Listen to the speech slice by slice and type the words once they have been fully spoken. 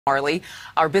Marley,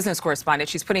 our business correspondent.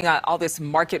 She's putting all this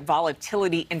market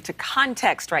volatility into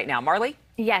context right now. Marley?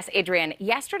 Yes, Adrienne,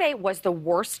 yesterday was the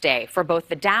worst day for both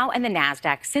the Dow and the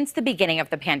NASDAQ since the beginning of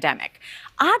the pandemic.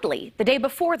 Oddly, the day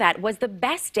before that was the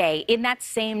best day in that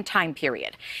same time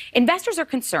period. Investors are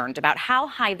concerned about how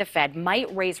high the Fed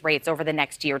might raise rates over the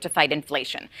next year to fight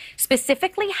inflation,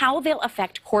 specifically how they'll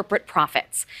affect corporate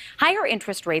profits. Higher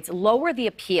interest rates lower the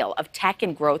appeal of tech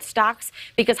and growth stocks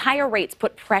because higher rates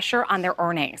put pressure on their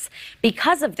earnings.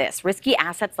 Because of this, risky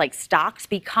assets like stocks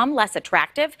become less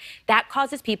attractive. That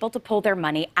causes people to pull their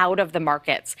money out of the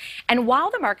markets. And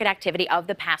while the market activity of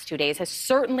the past 2 days has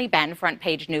certainly been front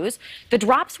page news, the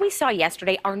drops we saw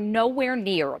yesterday are nowhere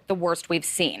near the worst we've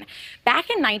seen. Back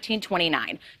in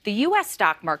 1929, the U.S.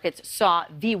 stock markets saw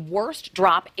the worst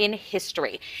drop in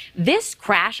history. This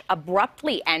crash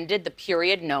abruptly ended the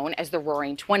period known as the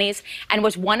Roaring Twenties and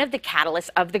was one of the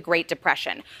catalysts of the Great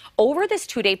Depression. Over this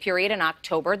 2-day period in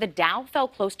October, the Dow fell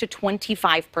close to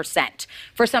 25%.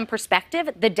 For some perspective,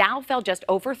 the Dow fell just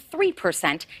over 3%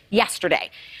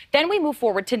 yesterday. Then we move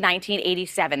forward to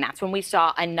 1987. That's when we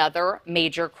saw another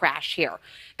major crash here.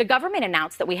 The government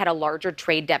announced that we had a larger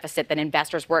trade deficit than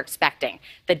investors were expecting.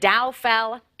 The Dow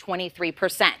fell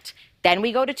 23%. Then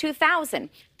we go to 2000.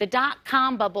 The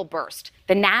dot-com bubble burst.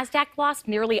 The NASDAQ lost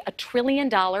nearly $1 trillion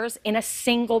in a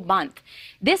single month.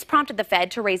 This prompted the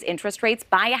Fed to raise interest rates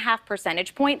by a half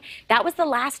percentage point. That was the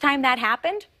last time that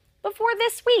happened before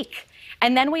this week.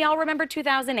 And then we all remember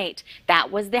 2008.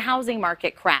 That was the housing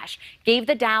market crash. Gave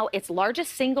the Dow its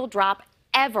largest single drop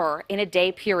ever in a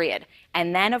day period.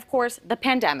 And then, of course, the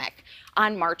pandemic.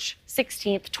 On March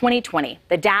 16th, 2020,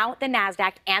 the Dow, the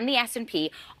NASDAQ, and the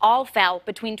S&P all fell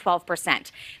between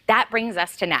 12%. That brings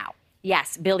us to now.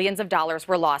 Yes, billions of dollars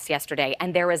were lost yesterday,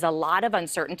 and there is a lot of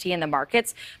uncertainty in the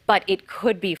markets, but it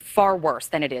could be far worse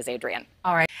than it is, Adrienne.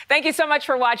 All right. Thank you so much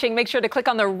for watching. Make sure to click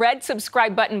on the red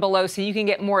subscribe button below so you can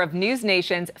get more of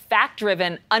NewsNation's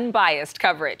fact-driven, unbiased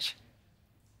coverage.